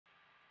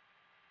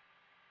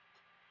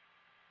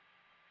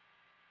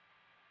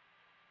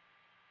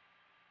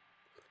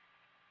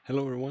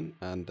Hello everyone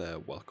and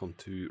welcome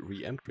to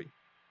Re-Entry.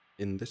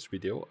 In this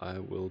video I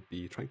will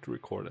be trying to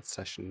record a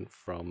session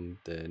from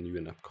the new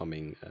and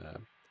upcoming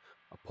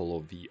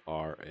Apollo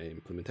VR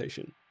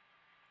implementation.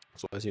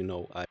 So as you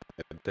know, I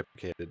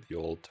deprecated the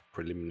old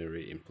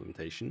preliminary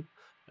implementation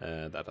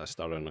that I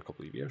started on a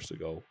couple of years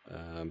ago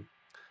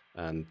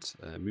and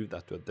moved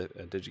that to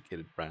a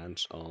dedicated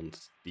branch on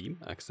Steam,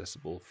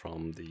 accessible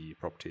from the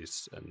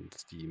Properties and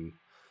Steam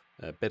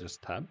Betas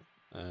tab.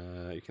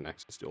 You can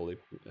access the old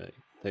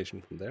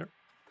implementation from there.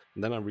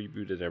 And then I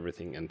rebooted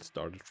everything and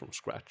started from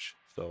scratch.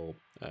 So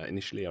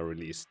initially I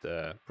released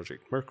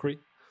Project Mercury,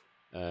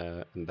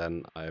 and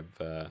then I've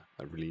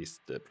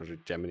released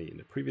Project Gemini in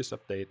the previous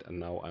update,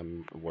 and now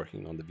I'm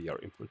working on the VR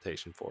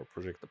implementation for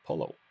Project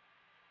Apollo.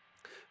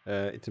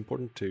 It's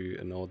important to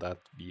know that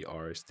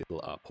VR is still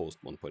a post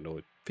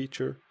 1.0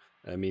 feature,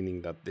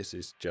 meaning that this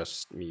is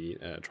just me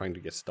trying to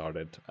get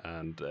started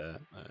and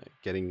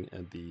getting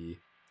the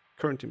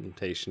current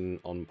implementation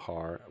on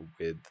par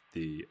with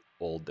the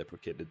old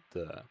deprecated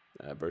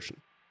version.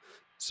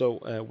 So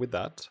with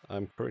that,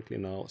 I'm currently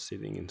now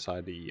sitting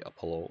inside the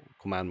Apollo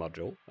command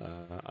module.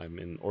 I'm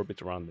in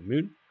orbit around the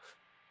moon,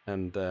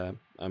 and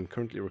I'm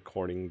currently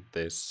recording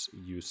this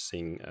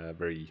using a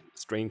very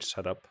strange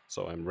setup.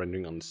 So I'm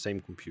rendering on the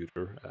same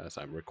computer as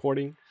I'm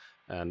recording,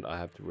 and I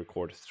have to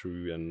record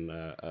through an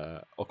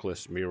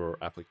OculusMirror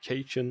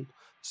application.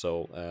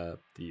 So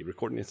the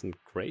recording isn't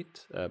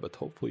great, but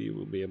hopefully you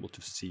will be able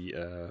to see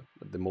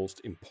the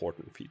most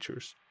important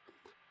features.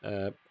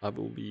 I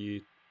will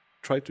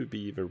try to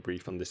be very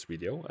brief on this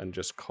video and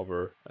just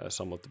cover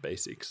some of the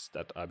basics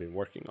that I've been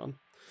working on.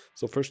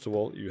 So first of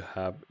all, you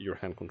have your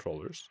hand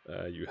controllers.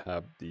 You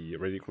have the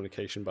radio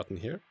communication button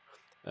here,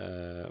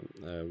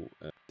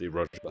 the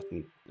Roger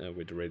button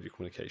with the radio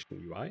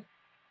communication UI.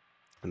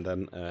 And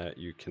then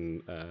you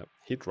can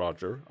hit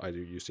Roger either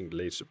using the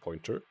laser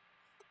pointer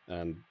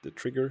and the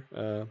trigger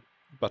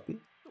button,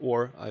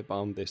 or I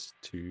bound this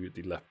to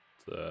the left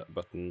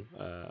button,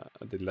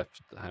 the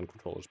left hand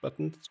controller's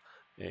buttons,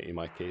 in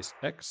my case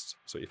X.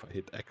 So if I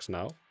hit X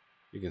now,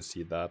 you can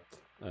see that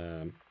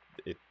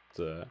it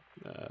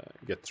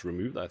gets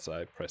removed as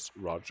I press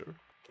Roger.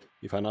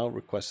 If I now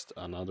request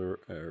another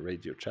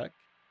radio check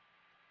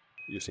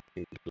using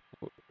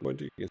the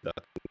pointer, you can see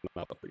that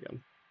now up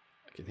again.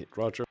 I can hit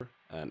Roger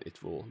and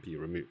it will be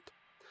removed.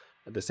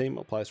 And the same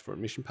applies for a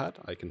mission pad.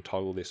 I can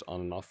toggle this on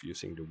and off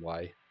using the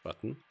Y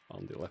button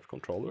on the left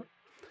controller.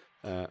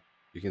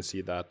 You can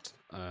see that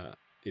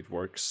it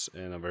works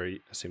in a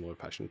very similar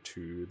fashion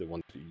to the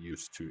one you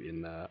used to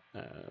in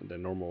the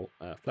normal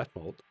flat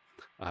mode.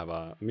 I have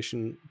a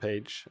mission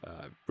page,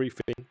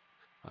 briefing,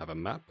 I have a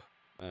map,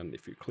 and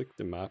if you click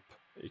the map,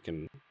 you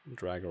can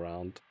drag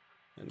around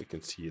and you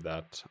can see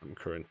that I'm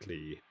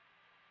currently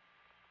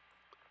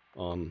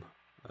on,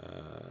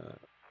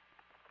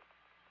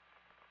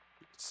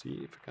 let's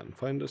see if I can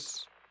find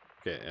this.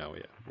 Okay, oh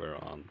yeah, we're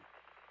on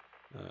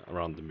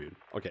around the moon.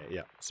 Okay,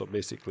 yeah, so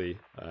basically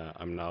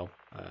I'm now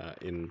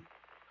in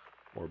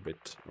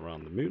orbit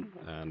around the moon,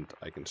 and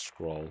I can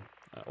scroll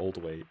all the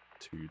way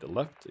to the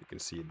left. You can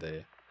see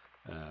the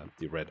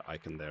red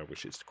icon there,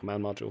 which is the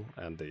command module,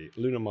 and the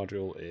lunar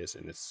module is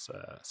in its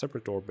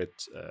separate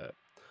orbit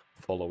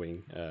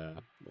following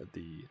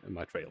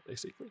my trail,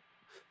 basically.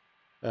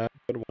 The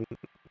other one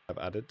I've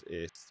added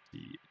is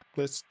the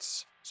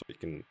lists, so you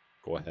can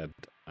go ahead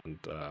and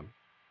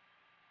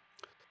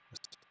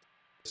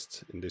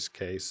in this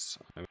case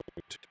I'm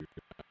going to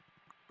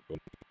go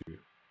to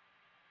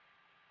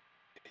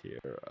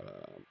here,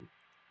 and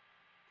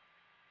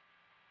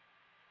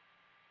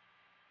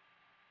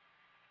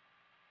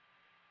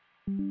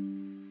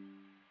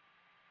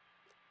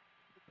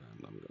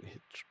I'm going to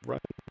hit run.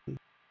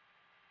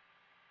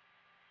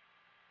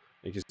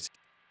 You can see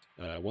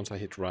once I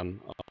hit run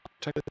on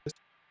checklist,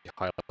 the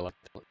highlight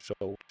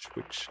show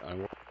which I'm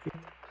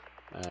working,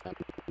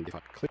 and if I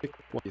click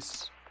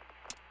once,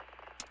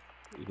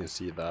 you can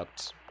see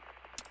that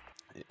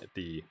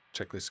the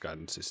checklist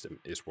guidance system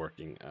is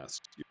working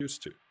as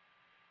used to.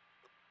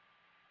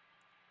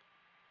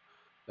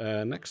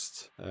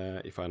 Next,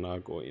 if I now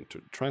go into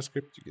the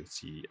transcript, you can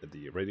see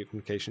the radio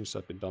communications that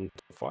have been done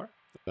so far.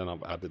 Then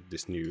I've added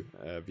this new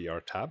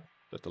VR tab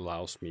that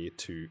allows me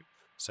to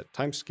set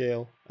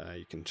timescale.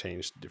 You can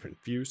change the different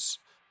views.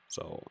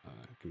 So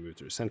you can move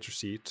to the center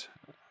seat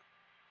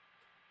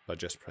by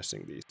just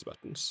pressing these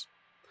buttons.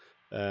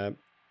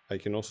 I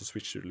can also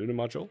switch to the lunar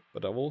module,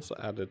 but I've also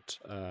added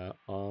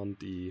on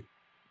the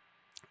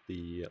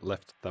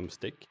left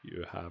thumbstick,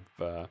 you have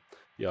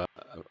the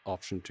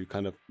option to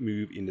kind of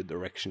move in the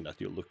direction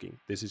that you're looking.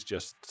 This is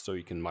just so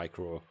you can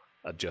micro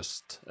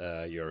adjust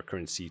your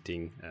current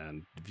seating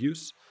and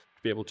views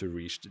to be able to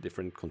reach the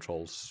different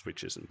controls,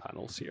 switches, and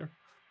panels here.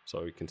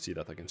 So you can see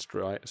that I can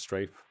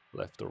strafe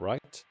left or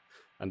right,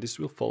 and this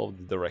will follow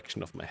the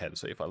direction of my head.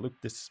 So if I look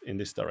in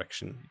this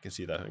direction, you can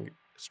see that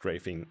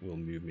strafing will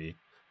move me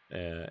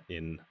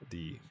in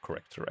the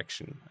correct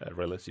direction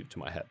relative to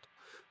my head.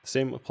 The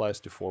same applies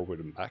to forward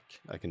and back.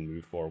 I can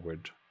move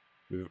forward,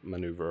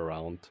 maneuver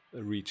around,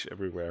 reach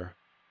everywhere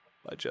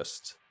by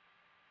just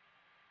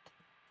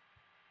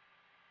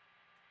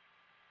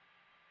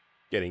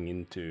getting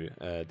into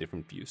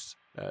different views.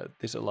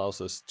 This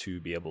allows us to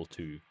be able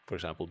to, for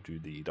example, do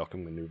the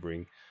docking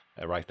maneuvering.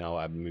 Right now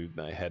I've moved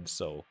my head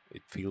so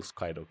it feels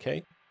quite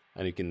okay,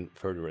 and you can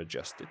further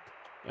adjust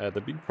it.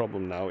 The big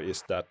problem now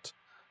is that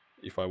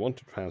if I want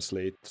to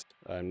translate,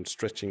 I'm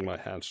stretching my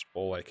hands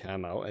all I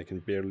can now. I can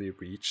barely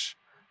reach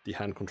the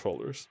hand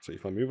controllers. So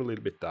if I move a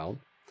little bit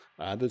down,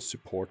 I added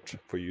support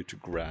for you to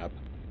grab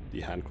the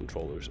hand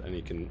controllers, and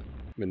you can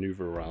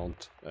maneuver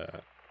around,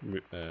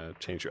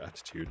 change your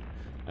attitude,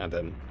 and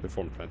then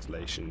perform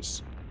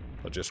translations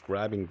by just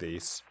grabbing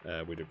these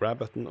with the grab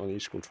button on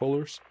each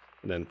controllers,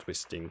 and then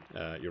twisting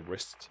your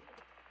wrist.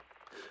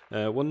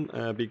 One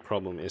big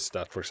problem is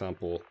that, for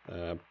example,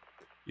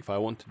 if I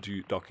want to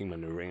do docking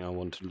maneuvering, I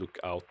want to look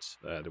out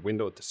the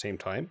window at the same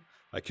time,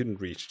 I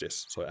couldn't reach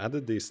this. So I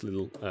added these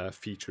little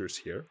features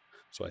here.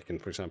 So I can,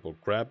 for example,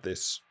 grab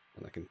this,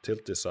 and I can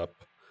tilt this up,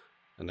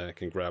 and then I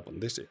can grab on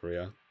this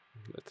area.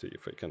 Let's see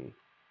if I can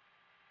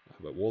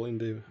have a wall in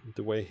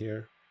the way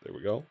here. There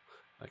we go.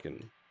 I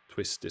can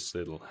twist this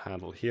little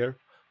handle here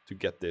to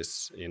get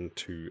this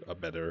into a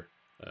better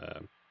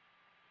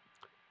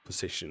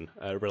position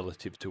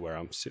relative to where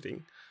I'm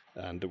sitting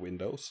and the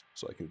windows.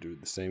 So I can do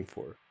the same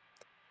for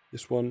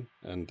this one,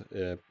 and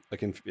I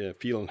can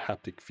feel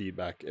haptic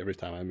feedback every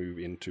time I move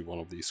into one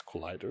of these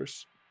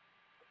colliders.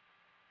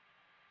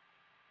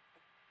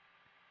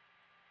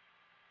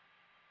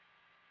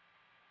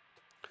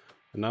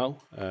 And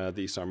now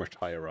these are much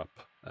higher up.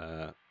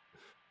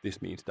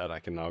 This means that I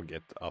can now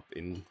get up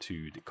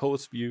into the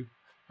coast view,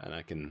 and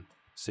I can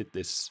sit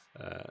this,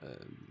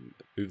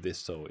 move this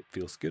so it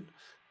feels good,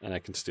 and I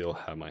can still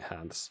have my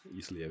hands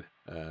easily,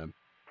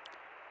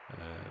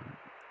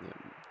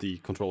 the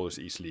controller is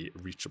easily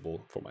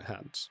reachable for my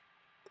hands.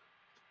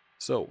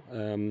 So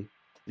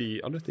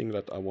the other thing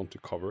that I want to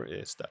cover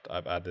is that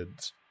I've added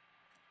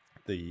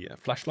the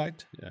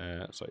flashlight.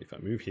 So if I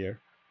move here,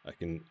 I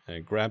can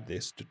grab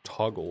this to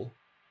toggle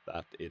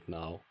that it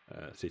now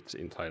sits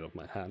inside of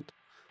my hand.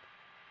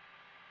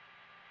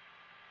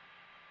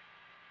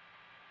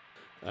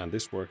 And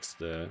this works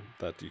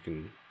that you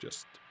can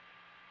just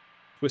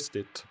twist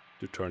it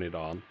to turn it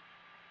on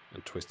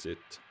and twist it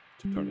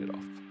to turn it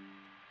off.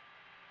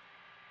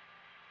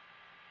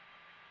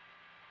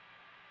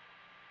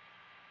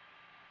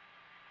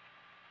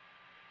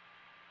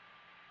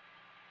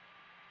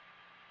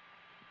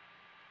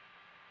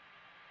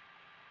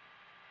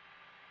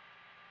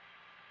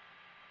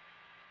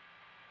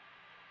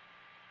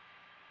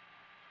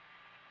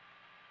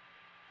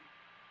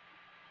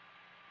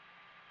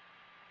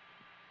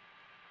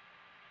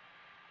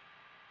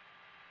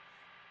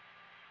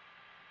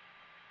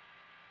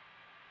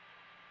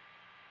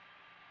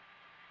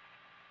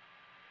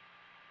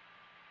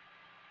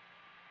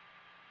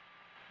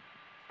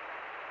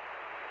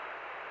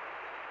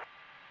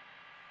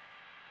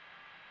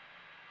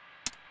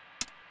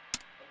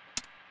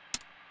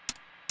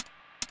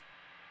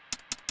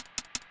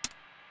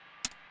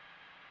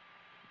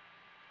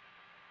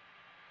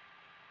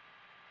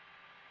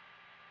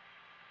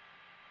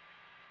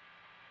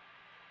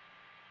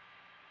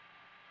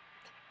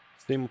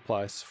 Same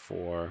applies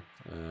for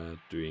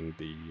doing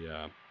the,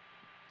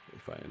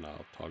 if I now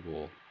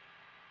toggle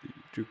the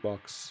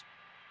jukebox,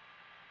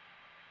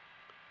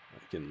 I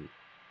can,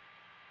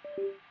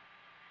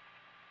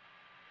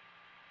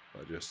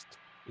 by just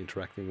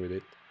interacting with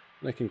it,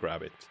 and I can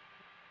grab it.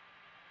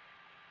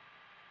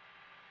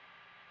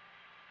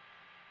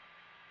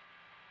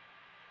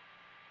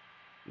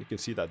 You can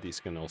see that these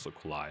can also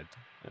collide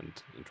and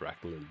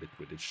interact a little bit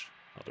with each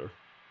other.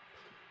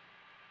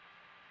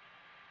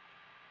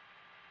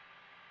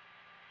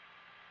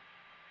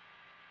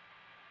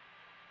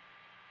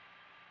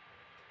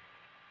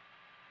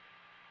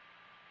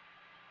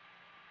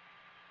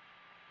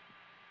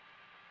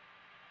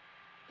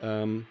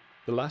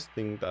 The last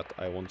thing that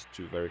I want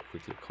to very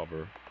quickly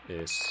cover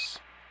is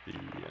the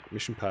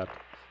mission pad.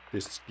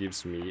 This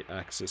gives me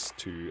access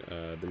to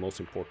the most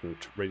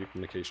important radio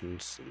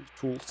communications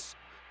tools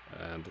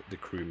and the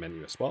crew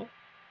menu as well.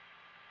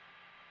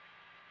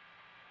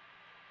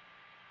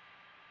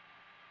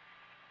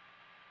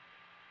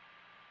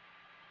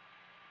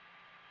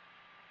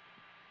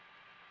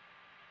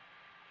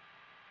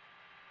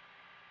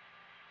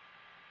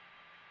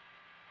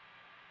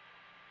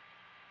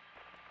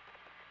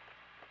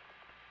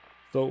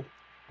 So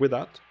with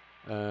that,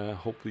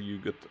 hopefully you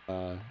get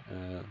a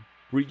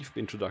brief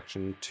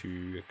introduction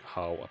to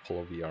how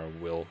Apollo VR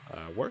will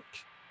work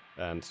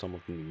and some of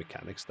the new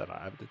mechanics that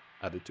I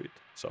added to it.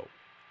 So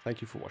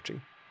thank you for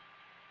watching.